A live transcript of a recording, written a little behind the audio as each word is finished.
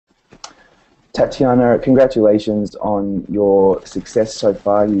Tatiana, congratulations on your success so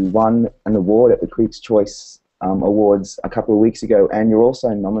far. You won an award at the Critics' Choice Awards a couple of weeks ago, and you're also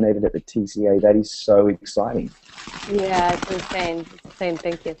nominated at the TCA. That is so exciting. Yeah, it's insane. It's insane.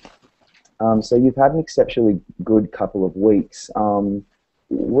 Thank you. So you've had an exceptionally good couple of weeks.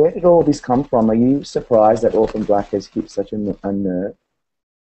 Where did all this come from? Are you surprised that Orphan Black has hit such a nerve?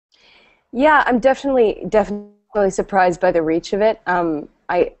 Yeah, I'm definitely surprised by the reach of it.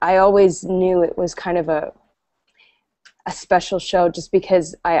 I always knew it was kind of a special show just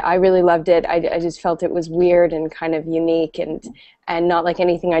because I really loved it. I just felt it was weird and kind of unique and not like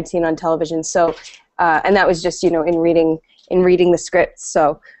anything I'd seen on television. So and that was just in reading the scripts.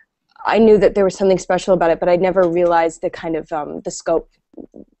 So I knew that there was something special about it, but I'd never realized the kind of the scope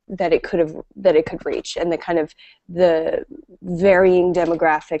that it could reach, and the kind of the varying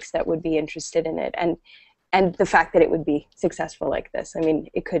demographics that would be interested in it, and the fact that it would be successful like this. I mean,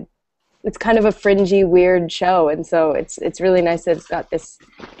 it's kind of a fringy, weird show, and so it's really nice that it's got this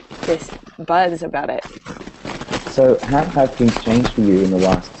buzz about it. So how have things changed for you in the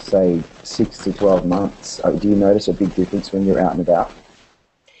last, say, 6 to 12 months? Do you notice a big difference when you're out and about?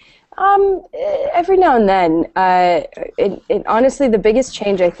 Every now and then. Honestly, the biggest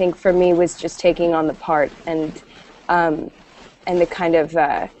change I think for me was just taking on the part and the kind of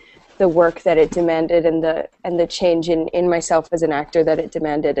the work that it demanded, and the change in myself as an actor that it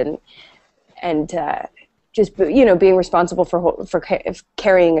demanded, and just being responsible for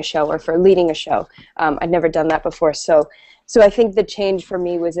carrying a show or for leading a show. I'd never done that before, so I think the change for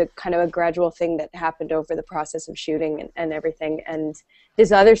me was a kind of a gradual thing that happened over the process of shooting and everything. And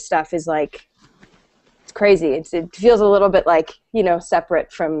this other stuff is like, it's crazy. It feels a little bit like,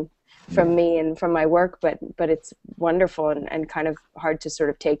 separate from me and from my work, but it's wonderful and kind of hard to sort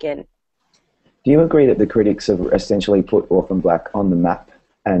of take in. Do you agree that the critics have essentially put Orphan Black on the map?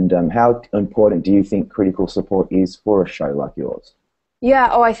 And how important do you think critical support is for a show like yours?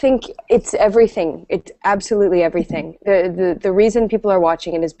 Yeah, I think it's everything. It's absolutely everything. The reason people are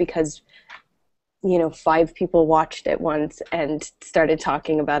watching it is because 5 people watched it once and started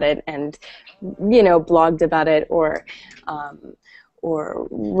talking about it and blogged about it or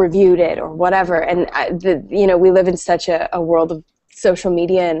reviewed it or whatever. And we live in such a world of social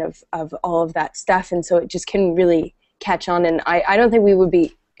media and of all of that stuff, and so it just can really catch on. And I don't think we would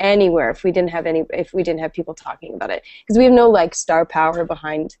be anywhere if we didn't have people talking about it, because we have no star power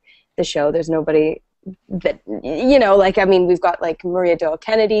behind the show. There's nobody that we've got Maria Doyle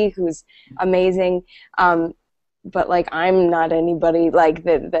Kennedy, who's amazing, but I'm not anybody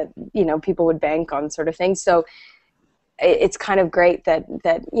that people would bank on, sort of thing. So it's kind of great that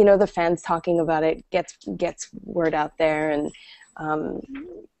the fans talking about it gets word out there, and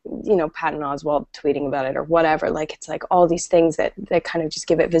Patton Oswalt tweeting about it or whatever. It's all these things that kind of just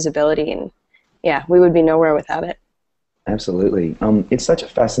give it visibility, and yeah, we would be nowhere without it. Absolutely. It's such a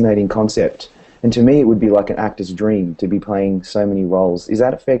fascinating concept, and to me it would be like an actor's dream to be playing so many roles. Is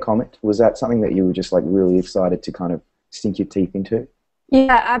that a fair comment? Was that something that you were just really excited to kind of sink your teeth into?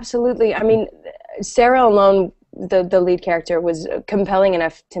 Yeah, absolutely. I mean, Sarah alone, the lead character, was compelling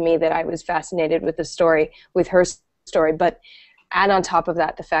enough to me that I was fascinated with her story, but add on top of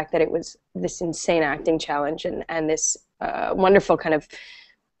that the fact that it was this insane acting challenge and this wonderful kind of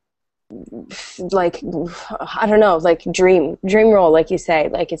I don't know, dream role, like you say.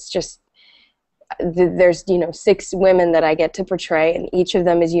 It's just there's 6 women that I get to portray, and each of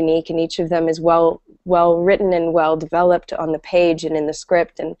them is unique, and each of them is well written and well developed on the page and in the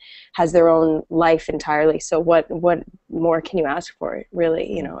script, and has their own life entirely. So what more can you ask for,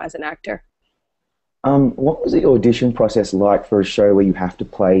 really, as an actor? What was the audition process like for a show where you have to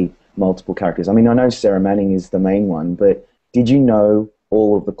play multiple characters? I mean, I know Sarah Manning is the main one, but did you know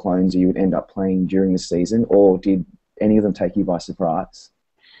all of the clones you would end up playing during the season, or did any of them take you by surprise?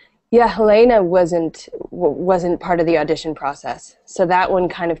 Yeah, Helena wasn't part of the audition process, so that one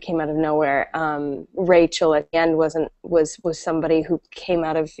kind of came out of nowhere. Rachel at the end was somebody who came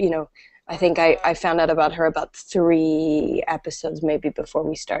out of, I think I found out about her about 3 episodes maybe before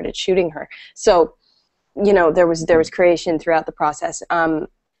we started shooting her. So there was creation throughout the process.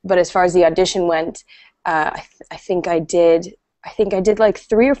 But as far as the audition went, I think I did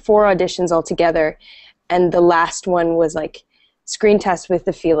 3 or 4 auditions altogether, and the last one was screen test with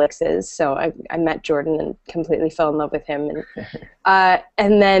the Felixes. So I met Jordan and completely fell in love with him, and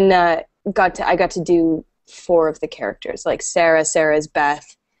then I got to do 4 of the characters, Sarah's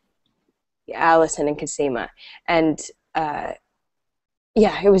Beth, Allison, and Cosima, and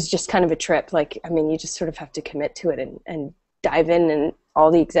yeah, it was just kind of a trip. You just sort of have to commit to it and dive in, and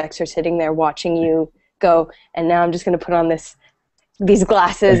all the execs are sitting there watching you go, and now I'm just going to put on this these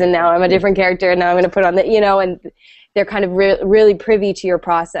glasses, and now I'm a different character, and now I'm going to put on the, and they're kind of really privy to your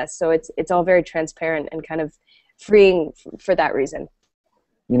process. So it's all very transparent and kind of freeing for that reason.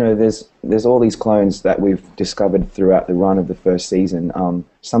 There's all these clones that we've discovered throughout the run of the first season.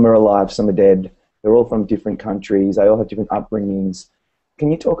 Some are alive, some are dead. They're all from different countries. They all have different upbringings.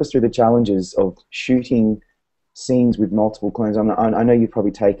 Can you talk us through the challenges of shooting scenes with multiple clones? I know you've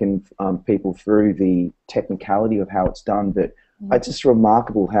probably taken people through the technicality of how it's done, but it's just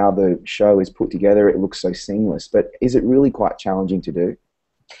remarkable how the show is put together. It looks so seamless. But is it really quite challenging to do?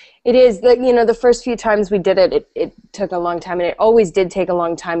 It is. The first few times we did it took a long time, and it always did take a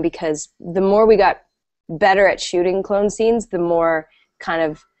long time because the more we got better at shooting clone scenes, the more kind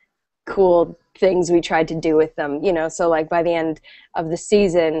of cool things we tried to do with them. So like by the end of the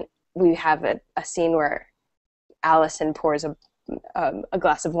season, we have a scene where Allison pours a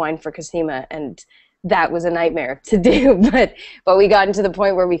glass of wine for Cosima, and that was a nightmare to do, but we got into the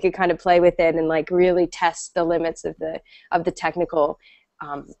point where we could kind of play with it and like really test the limits of the technical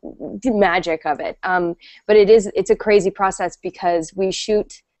magic of it. But it's a crazy process because we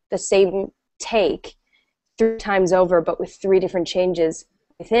shoot the same take 3 times over, but with 3 different changes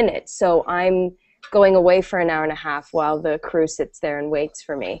within it. So I'm going away for an hour and a half while the crew sits there and waits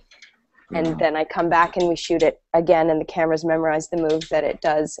for me. And then I come back and we shoot it again, and the cameras memorize the move that it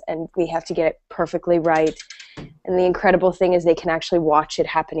does, and we have to get it perfectly right. And the incredible thing is they can actually watch it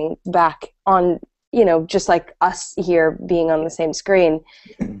happening back on, just like us here being on the same screen,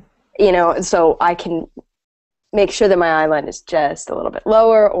 so I can make sure that my eye line is just a little bit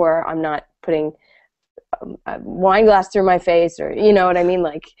lower, or I'm not putting a wine glass through my face, or, you know what I mean?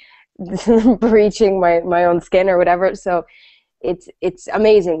 Like breaching my own skin or whatever. So it's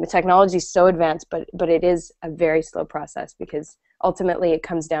amazing. The technology is so advanced, but it is a very slow process because ultimately it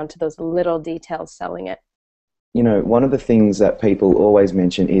comes down to those little details selling it. One of the things that people always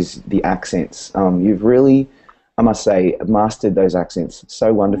mention is the accents. You've really, I must say, mastered those accents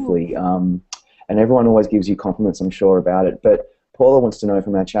so wonderfully. And everyone always gives you compliments, I'm sure, about it. But Paula wants to know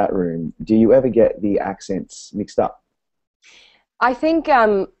from our chat room, do you ever get the accents mixed up? I think,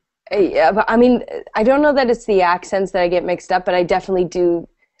 I mean, I don't know that it's the accents that I get mixed up, but I definitely do,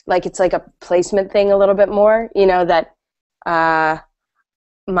 like, it's like a placement thing a little bit more, that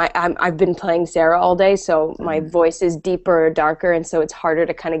I've been playing Sarah all day, so my voice is deeper or darker, and so it's harder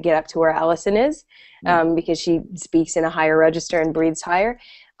to kind of get up to where Allison is, because she speaks in a higher register and breathes higher.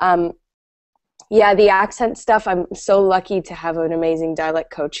 Yeah, the accent stuff, I'm so lucky to have an amazing dialect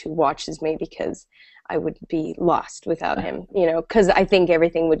coach who watches me, because I would be lost without him, because I think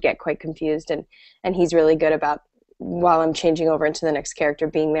everything would get quite confused, and he's really good about, while I'm changing over into the next character,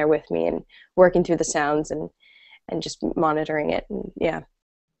 being there with me and working through the sounds and just monitoring it. And, yeah.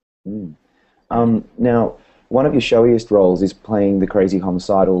 Now, one of your showiest roles is playing the crazy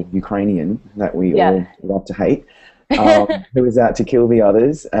homicidal Ukrainian that we all love to hate, who is out to kill the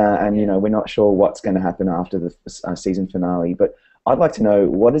others, and we're not sure what's going to happen after the season finale. But I'd like to know,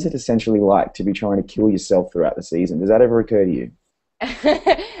 what is it essentially like to be trying to kill yourself throughout the season? Does that ever occur to you?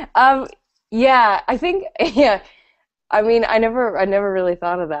 Yeah, I think, yeah. I mean, I never really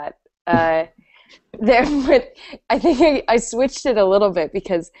thought of that. But I think I switched it a little bit,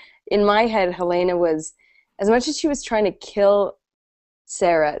 because in my head, Helena was, as much as she was trying to kill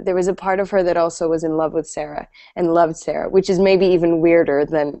Sarah, there was a part of her that also was in love with Sarah and loved Sarah, which is maybe even weirder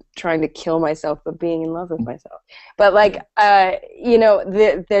than trying to kill myself, but being in love with myself. But like,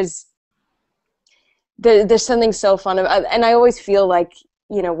 there's something so fun about, and I always feel like,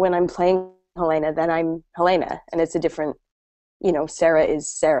 when I'm playing Helena, then I'm Helena, and it's a different, Sarah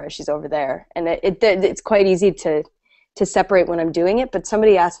is Sarah. She's over there, and it's quite easy to separate when I'm doing it. But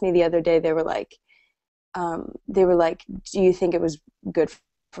somebody asked me the other day, they were like, do you think it was good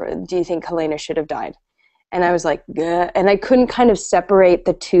do you think Helena should have died? And I was like, "Gah." And I couldn't kind of separate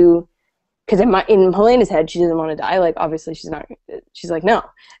the two, because in Helena's head, she doesn't want to die. Like, obviously she's like, no.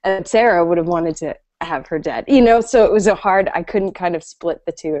 And Sarah would have wanted to have her dead, so it was I couldn't kind of split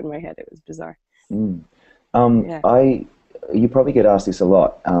the two in my head. It was bizarre. Yeah. You probably get asked this a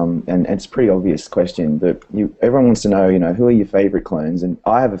lot, and it's a pretty obvious question, but everyone wants to know, who are your favorite clones? And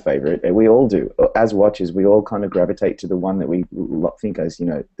I have a favorite, and we all do. As watchers, we all kind of gravitate to the one that we think is,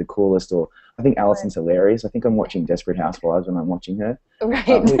 the coolest. Or I think Allison's hilarious. I think I'm watching Desperate Housewives when I'm watching her. Right.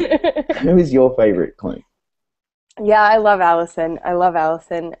 Who is your favorite clone? Yeah, I love Allison.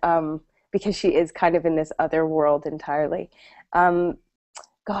 Because she is kind of in this other world entirely.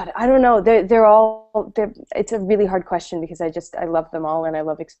 God, I don't know. It's a really hard question, because I love them all, and I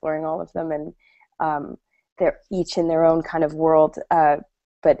love exploring all of them, and they're each in their own kind of world.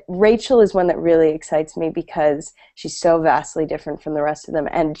 But Rachel is one that really excites me because she's so vastly different from the rest of them,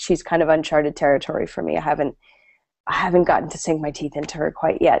 and she's kind of uncharted territory for me. I haven't gotten to sink my teeth into her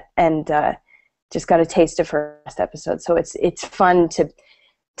quite yet, and just got a taste of her last episode. So it's fun to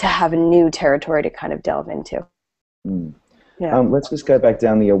have a new territory to kind of delve into. Mm. Yeah. Let's just go back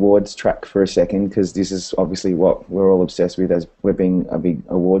down the awards track for a second, because this is obviously what we're all obsessed with, as we're being a big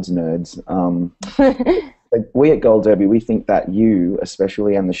awards nerds. We at Gold Derby, we think that you,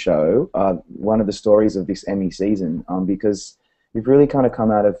 especially on the show, are one of the stories of this Emmy season, because you've really kind of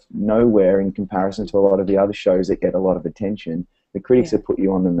come out of nowhere in comparison to a lot of the other shows that get a lot of attention. The critics have put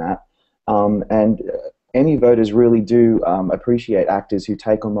you on the map. And Emmy voters really do appreciate actors who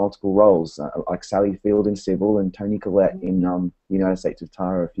take on multiple roles, like Sally Field in Sybil and Toni Collette in The United States of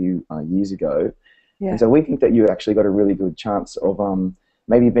Tara a few years ago. Yeah. And so we think that you actually got a really good chance of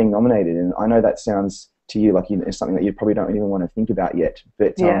maybe being nominated. And I know that sounds to you like it's something that you probably don't even want to think about yet.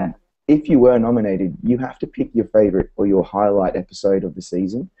 But if you were nominated, you have to pick your favorite or your highlight episode of the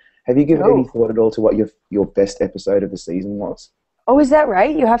season. Have you given any thought at all to what your best episode of the season was? Oh, is that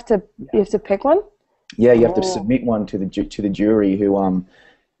right? You have to pick one? Yeah, you have to submit one to the jury, who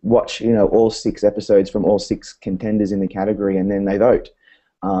watch all 6 episodes from all 6 contenders in the category, and then they vote.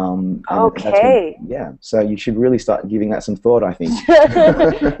 Okay. So you should really start giving that some thought, I think.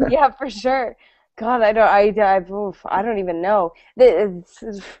 Yeah, for sure. God, I don't even know.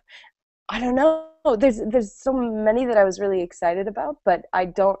 I don't know. There's so many that I was really excited about, but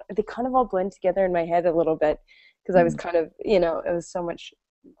they kind of all blend together in my head a little bit, because I was kind of, it was so much,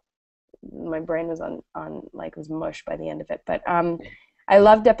 my brain was on like, it was mush by the end of it. But I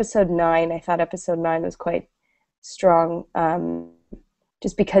loved episode 9. I thought episode 9 was quite strong,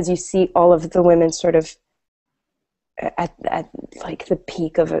 just because you see all of the women sort of at like the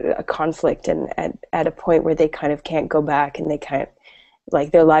peak of a conflict, and at a point where they kind of can't go back, and they kind of,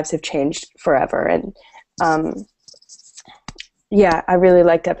 like, their lives have changed forever. And I really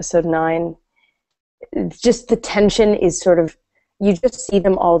liked episode 9. Just the tension is sort of, you just see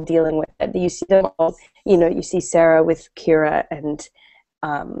them all dealing with it. You see them all, you see Sarah with Kira, and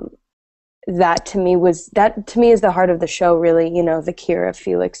that to me is the heart of the show, really. The Kira,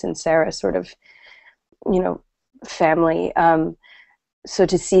 Felix, and Sarah sort of, family. So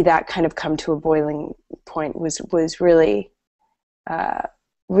to see that kind of come to a boiling point was really,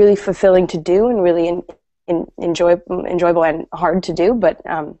 really fulfilling to do, and really enjoyable and hard to do. But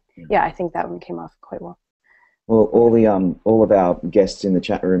I think that one came off quite well. Well, all of our guests in the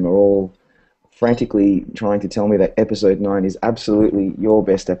chat room are all frantically trying to tell me that episode 9 is absolutely your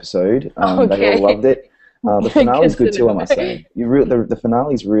best episode. They all loved it. The finale is good too, I must say. The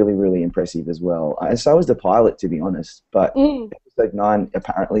finale is really, really impressive as well. And so is the pilot, to be honest. But episode 9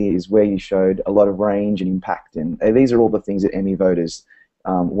 apparently is where you showed a lot of range and impact. And these are all the things that Emmy voters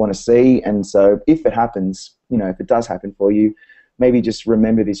want to see. And so if it happens, if it does happen for you, maybe just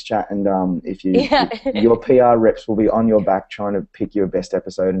remember this chat, and if your PR reps will be on your back trying to pick your best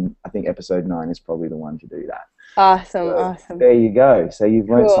episode, and I think episode 9 is probably the one to do that. Awesome. There you go. So you've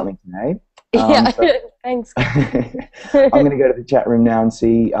learned something today. Thanks. I'm going to go to the chat room now and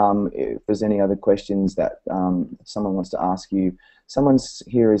see if there's any other questions that someone wants to ask you. Someone's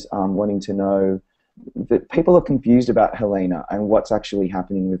here is wanting to know that people are confused about Helena and what's actually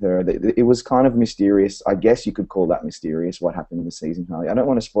happening with her. It was kind of mysterious. I guess you could call that mysterious, what happened in the season finale. I don't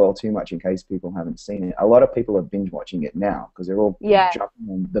want to spoil too much in case people haven't seen it. A lot of people are binge watching it now because they're all jumping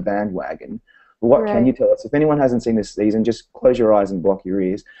on the bandwagon. But what can you tell us? If anyone hasn't seen this season, just close your eyes and block your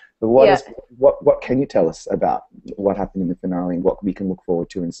ears. But what can you tell us about what happened in the finale and what we can look forward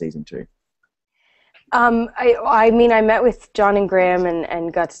to in season 2? I mean, I met with John and Graham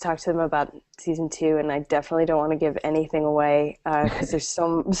and got to talk to them about season 2, and I definitely don't want to give anything away because there's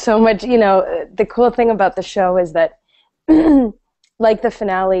so much. The cool thing about the show is that, like the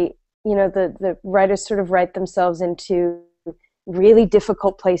finale, the writers sort of write themselves into really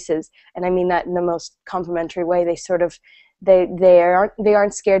difficult places, and I mean that in the most complimentary way. They sort of they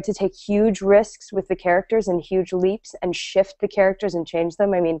aren't scared to take huge risks with the characters and huge leaps and shift the characters and change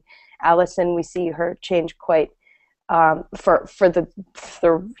them. I mean, Allison, we see her change quite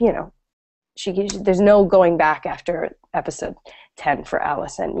there's no going back after episode 10 for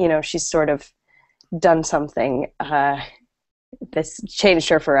Allison. She's sort of done something that's changed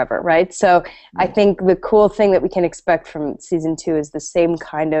her forever, right? So I think the cool thing that we can expect from season 2 is the same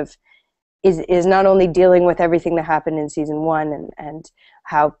kind of is not only dealing with everything that happened in season 1 and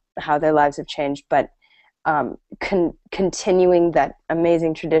how their lives have changed, but continuing that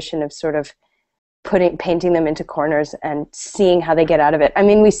amazing tradition of sort of painting them into corners and seeing how they get out of it. I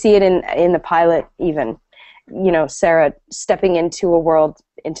mean, we see it in the pilot even, you know, Sarah stepping into a world,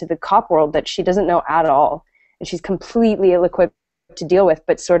 into the cop world that she doesn't know at all, and she's completely ill-equipped to deal with,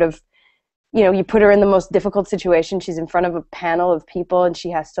 but sort of, you know, you put her in the most difficult situation. She's in front of a panel of people, and she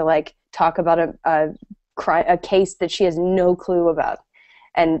has to like talk about a case that she has no clue about,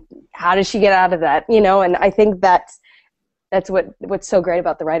 and how does she get out of that, you know? And I think that's what's so great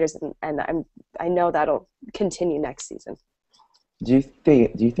about the writers, and I know that'll continue next season. Do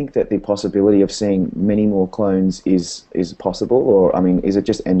you think that the possibility of seeing many more clones is possible, or I mean, is it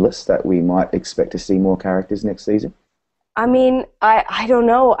just endless that we might expect to see more characters next season? I mean, I don't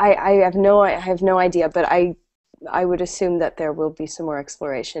know. I have no idea, but I would assume that there will be some more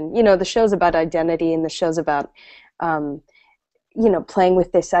exploration. You know, the show's about identity, and the show's about you know, playing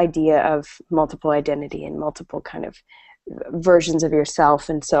with this idea of multiple identity and multiple kind of versions of yourself,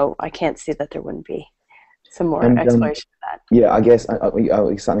 and so I can't see that there wouldn't be some more exploration of that. Yeah, I guess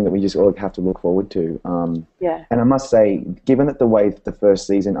it's something that we just all have to look forward to. Yeah. And I must say, given that the way the first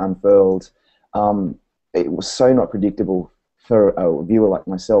season unfurled, it was so not predictable for a viewer like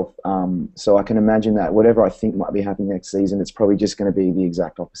myself. So I can imagine that whatever I think might be happening next season, it's probably just going to be the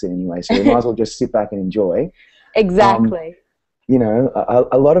exact opposite anyway. So we might as well just sit back and enjoy. Exactly. You know,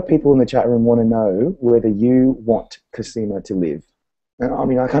 a lot of people in the chat room want to know whether you want Cosima to live. I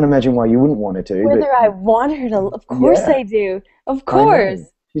mean, I can't imagine why you wouldn't want her to. Whether I want her to, of course I do. Of course.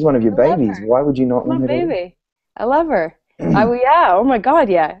 She's one of your babies. Why would you not want her to live? My baby. I love her. Yeah. Oh my God.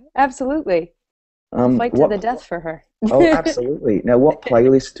 Yeah. Absolutely. Fight to the death for her. Oh, absolutely. Now, what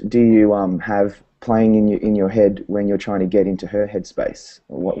playlist do you have playing in your head when you're trying to get into her headspace?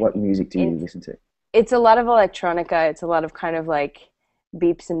 What music do you listen to? It's a lot of electronica. It's a lot of kind of like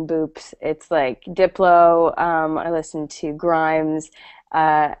beeps and boops. It's like Diplo. I listen to Grimes.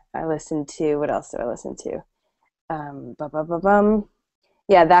 I listen to, what else do I listen to?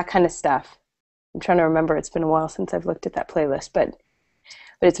 Yeah, that kind of stuff. I'm trying to remember. It's been a while since I've looked at that playlist, but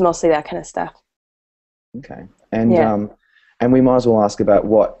it's mostly that kind of stuff. Okay, and we might as well ask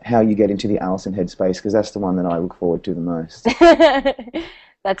about how you get into the Alison headspace, because that's the one that I look forward to the most.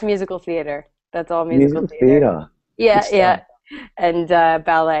 That's musical theater. That's all musical theater. Yeah, yeah. And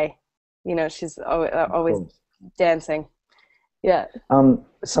ballet. You know, she's always dancing. Yeah.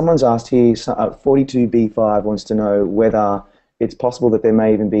 Someone's asked here, 42B5 wants to know whether it's possible that there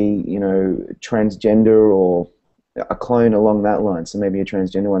may even be, you know, transgender or a clone along that line, so maybe a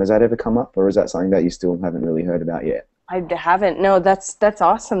transgender one. Has that ever come up, or is that something that you still haven't really heard about yet? I haven't. No, that's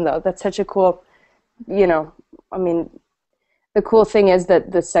awesome, though. That's such a cool, you know, I mean, the cool thing is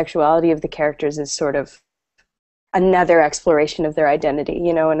that the sexuality of the characters is sort of another exploration of their identity,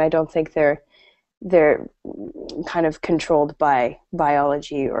 you know, and I don't think they're kind of controlled by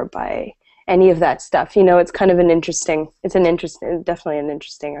biology or by any of that stuff. You know, it's kind of definitely an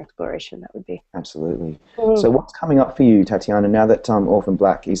interesting exploration that would be. Absolutely. So what's coming up for you, Tatiana, now that Orphan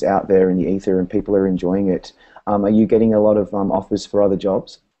Black is out there in the ether and people are enjoying it? Are you getting a lot of offers for other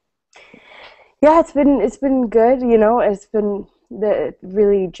jobs? Yeah, it's been good, you know. It's been the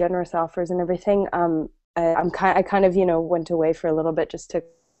really generous offers and everything. I kind of, you know, went away for a little bit just to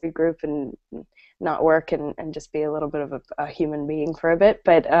regroup and not work and just be a little bit of a human being for a bit.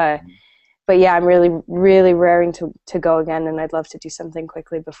 But yeah, I'm really raring to go again, and I'd love to do something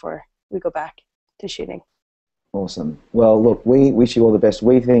quickly before we go back to shooting. Awesome. Well, look, we wish you all the best.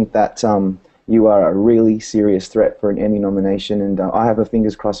 We think that you are a really serious threat for an Emmy nomination, and I have a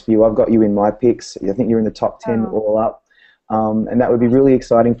fingers crossed for you. I've got you in my picks. I think you're in the top 10 all up. And that would be really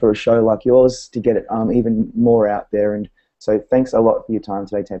exciting for a show like yours to get it even more out there. And so thanks a lot for your time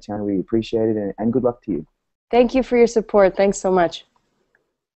today, Tatiana. We appreciate it, and good luck to you. Thank you for your support. Thanks so much.